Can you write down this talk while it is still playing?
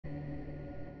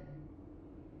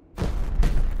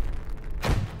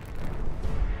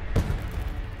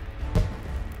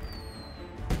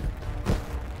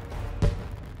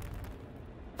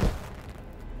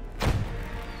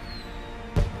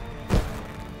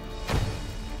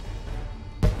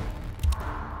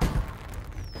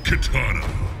Katana.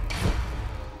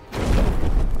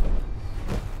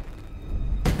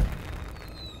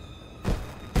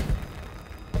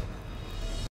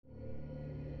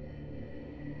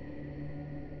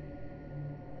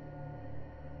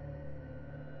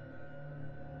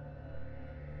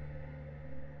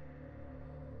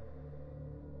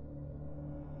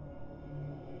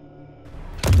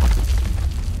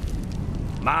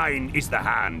 Mine is the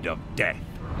hand of death.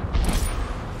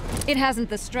 It hasn't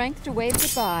the strength to wave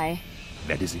goodbye.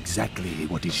 That is exactly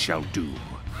what it shall do.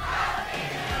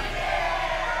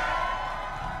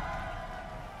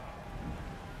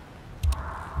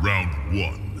 Round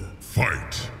 1,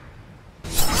 fight!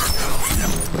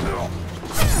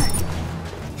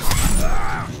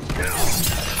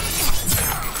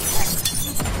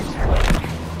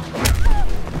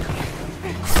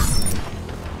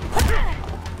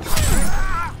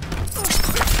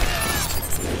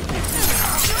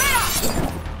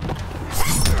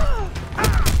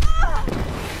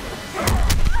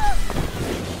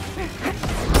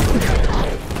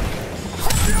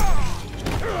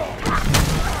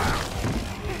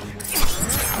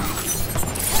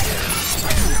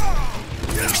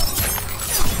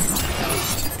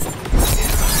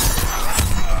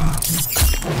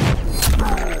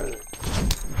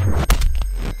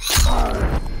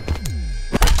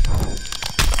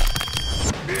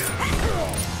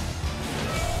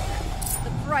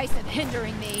 Price of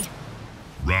hindering me.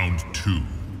 Round 2,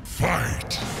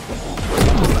 fight!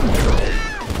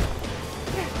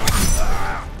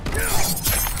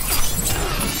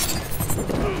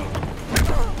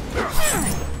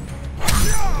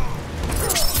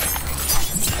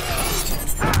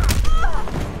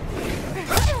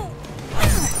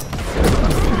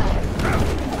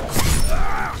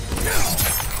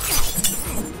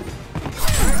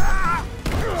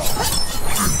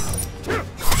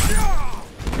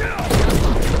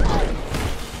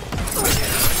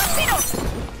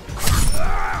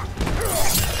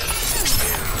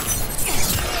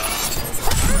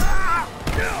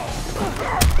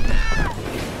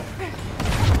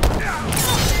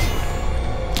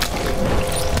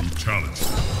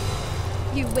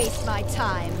 You waste my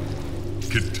time.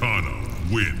 Katana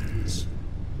wins.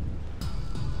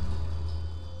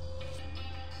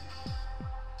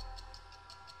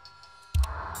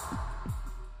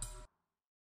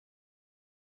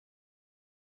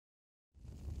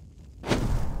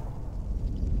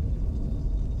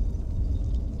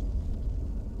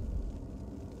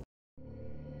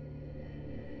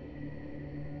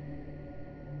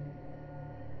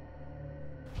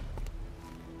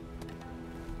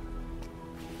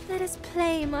 Let us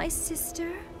play, my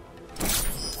sister.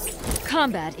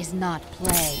 Combat is not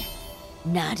play.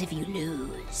 Not if you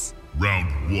lose.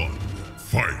 Round 1,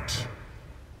 fight!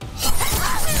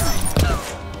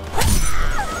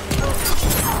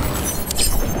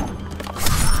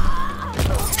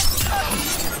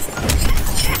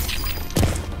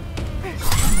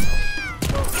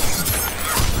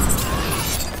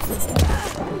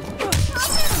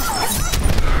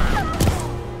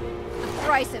 The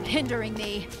price of hindering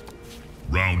me.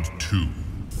 Round 2,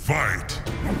 fight!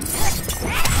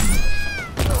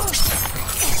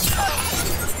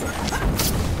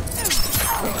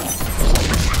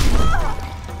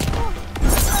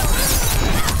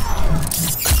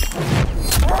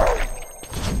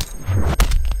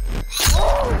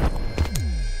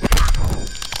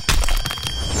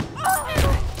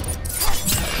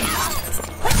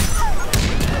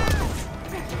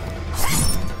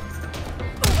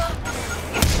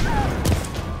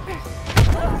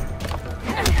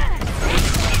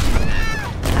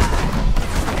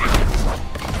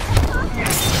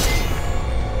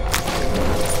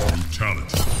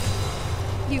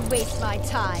 You waste my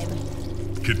time.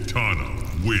 Katana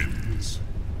wins.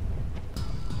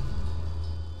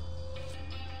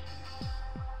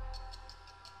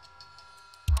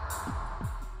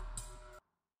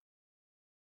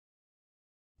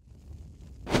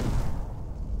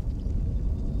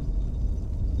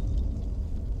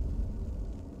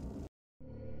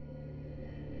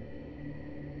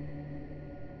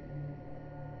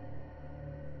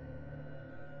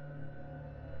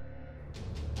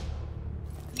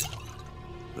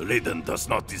 Raiden does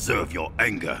not deserve your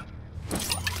anger.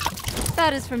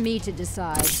 That is for me to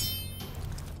decide.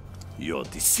 Your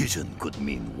decision could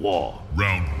mean war.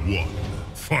 Round 1,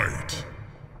 fight!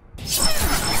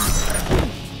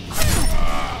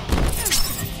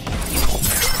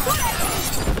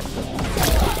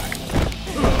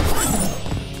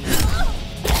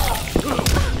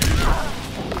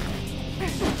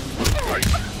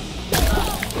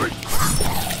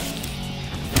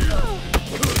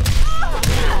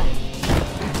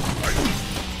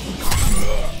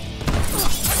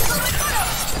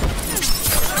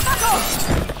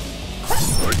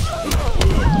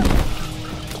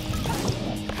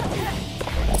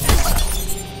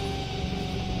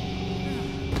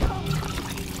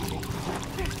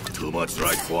 much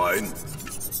right wine?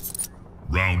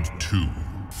 Round 2.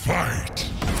 Fight!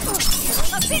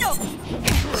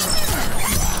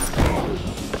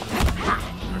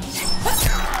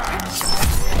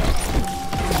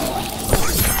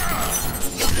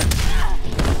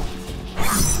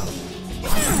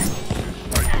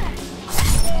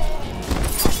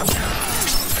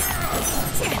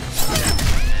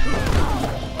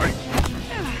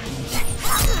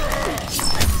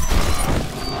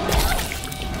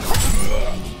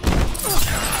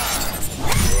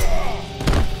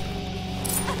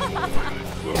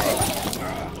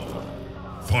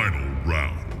 Final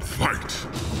round. Fight!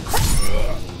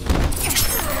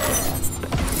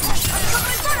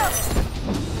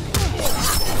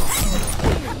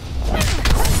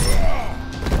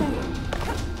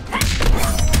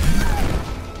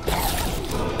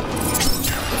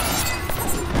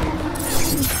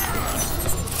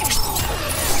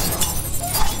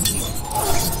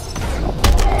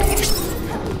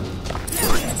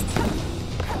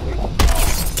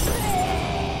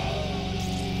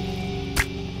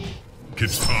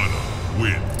 Kitana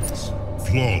wins.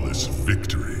 Flawless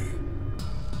victory.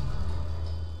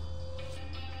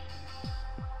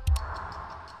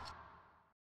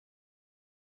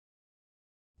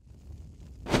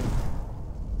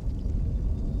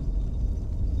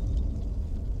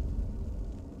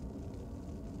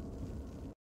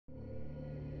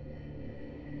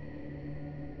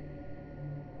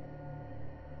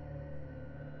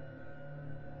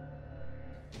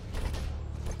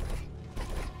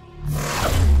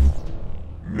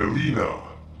 Melina.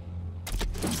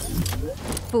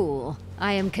 Fool.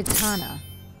 I am Kitana.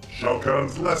 Shao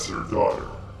Kahn's lesser daughter.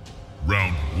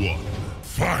 Round 1.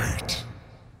 Fight!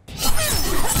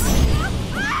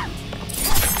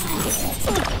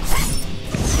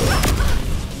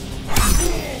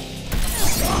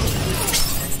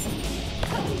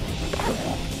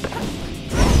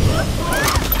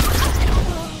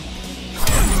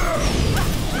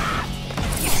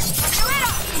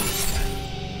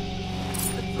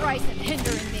 Price of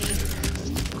hindering me.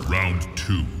 Round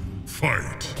 2.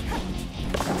 Fight!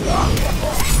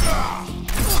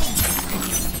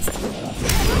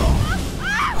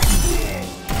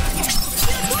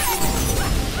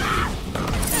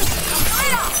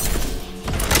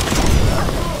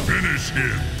 Finish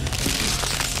him!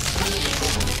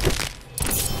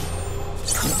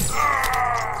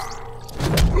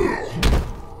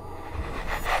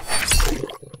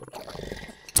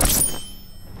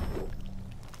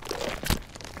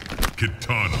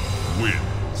 Kitana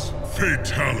wins.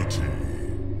 Fatality.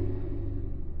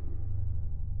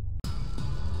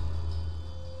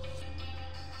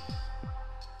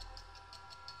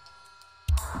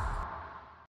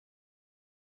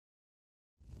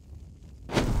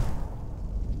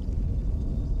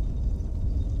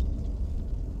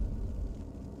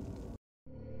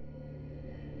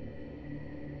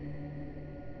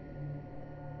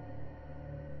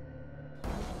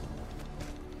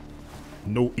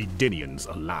 No Edenians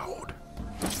allowed.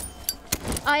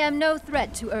 I am no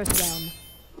threat to Earthrealm.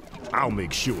 I'll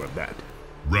make sure of that.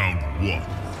 Round 1.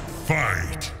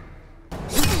 Fight!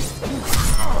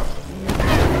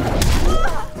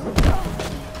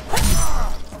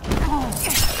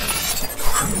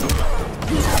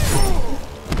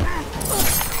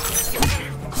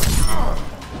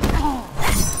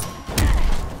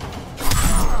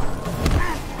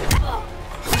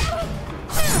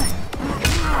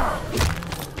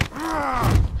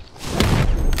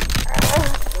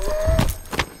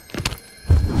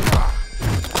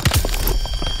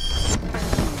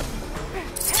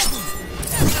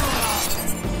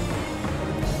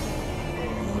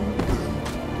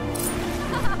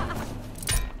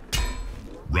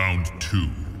 Round 2.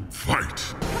 Fight!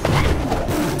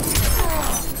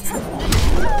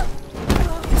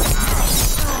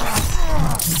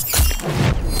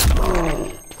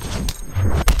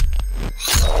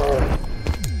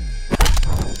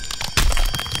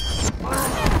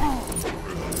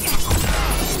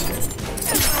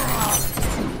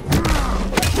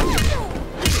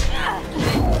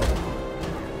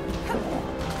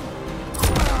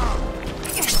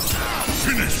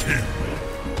 Finish him!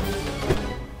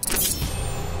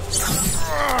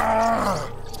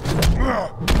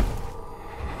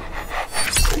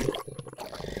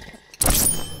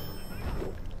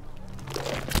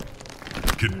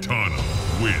 Kitana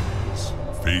wins.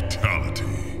 Fatality.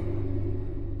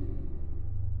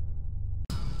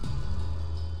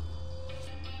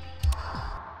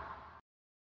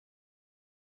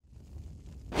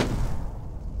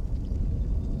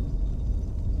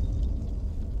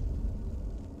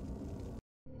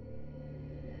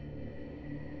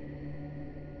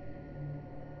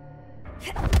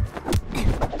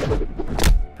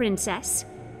 Princess?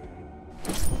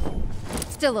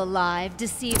 Still alive,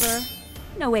 deceiver?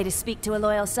 No way to speak to a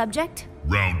loyal subject.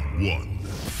 Round 1.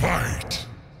 Fight!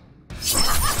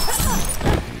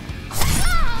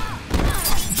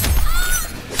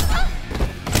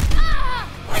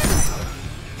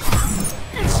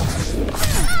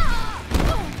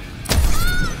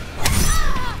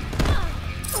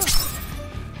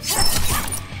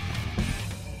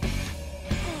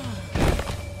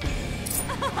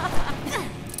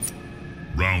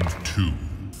 Round 2.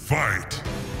 Fight!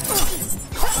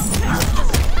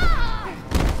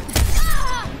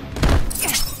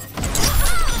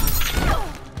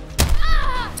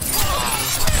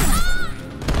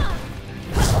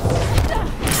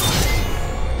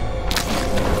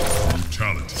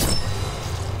 Brutality.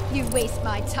 You waste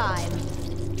my time.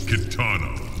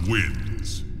 Kitana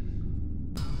wins.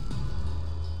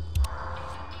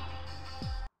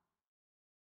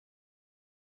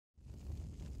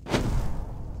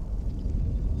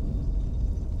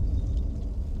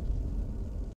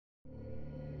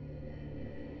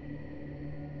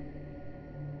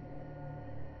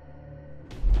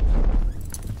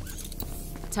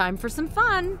 Time for some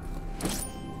fun.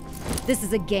 This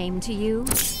is a game to you?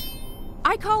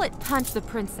 I call it Punch the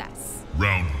Princess.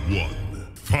 Round 1.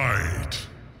 Fight!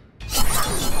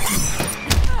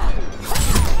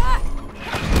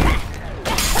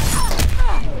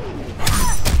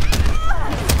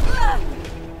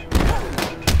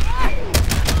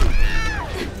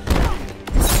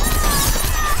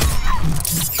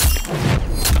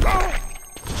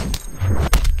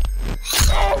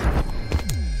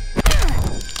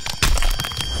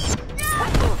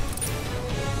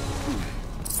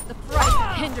 The price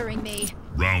of hindering me.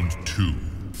 Round 2.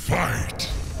 Fight!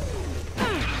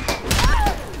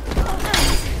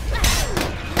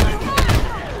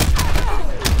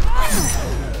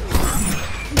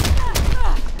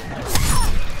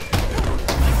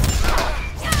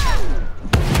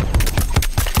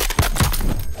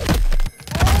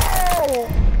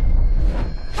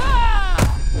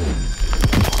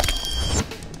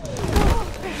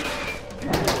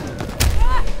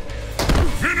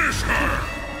 Finish her!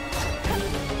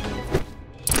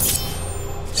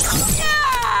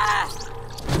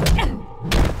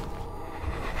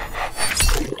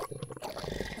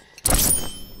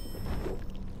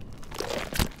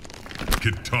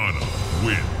 Kitana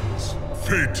wins.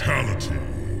 Fatality.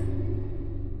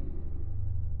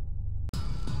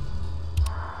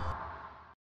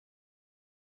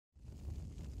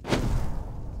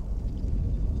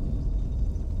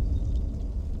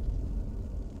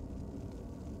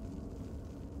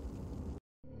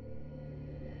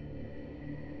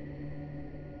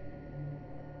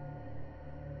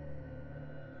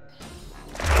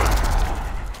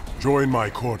 Join my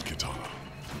court, Kitana.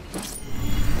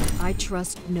 I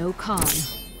trust no Khan.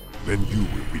 Then you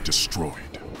will be destroyed.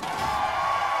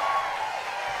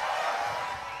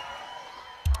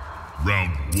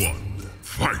 Round 1.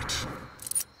 Fight!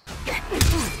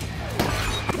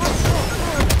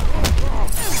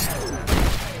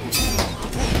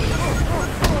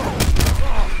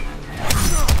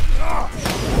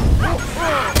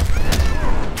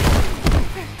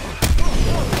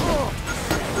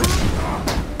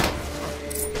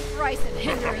 Price of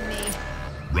hindering me.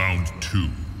 Round 2.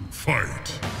 Fight!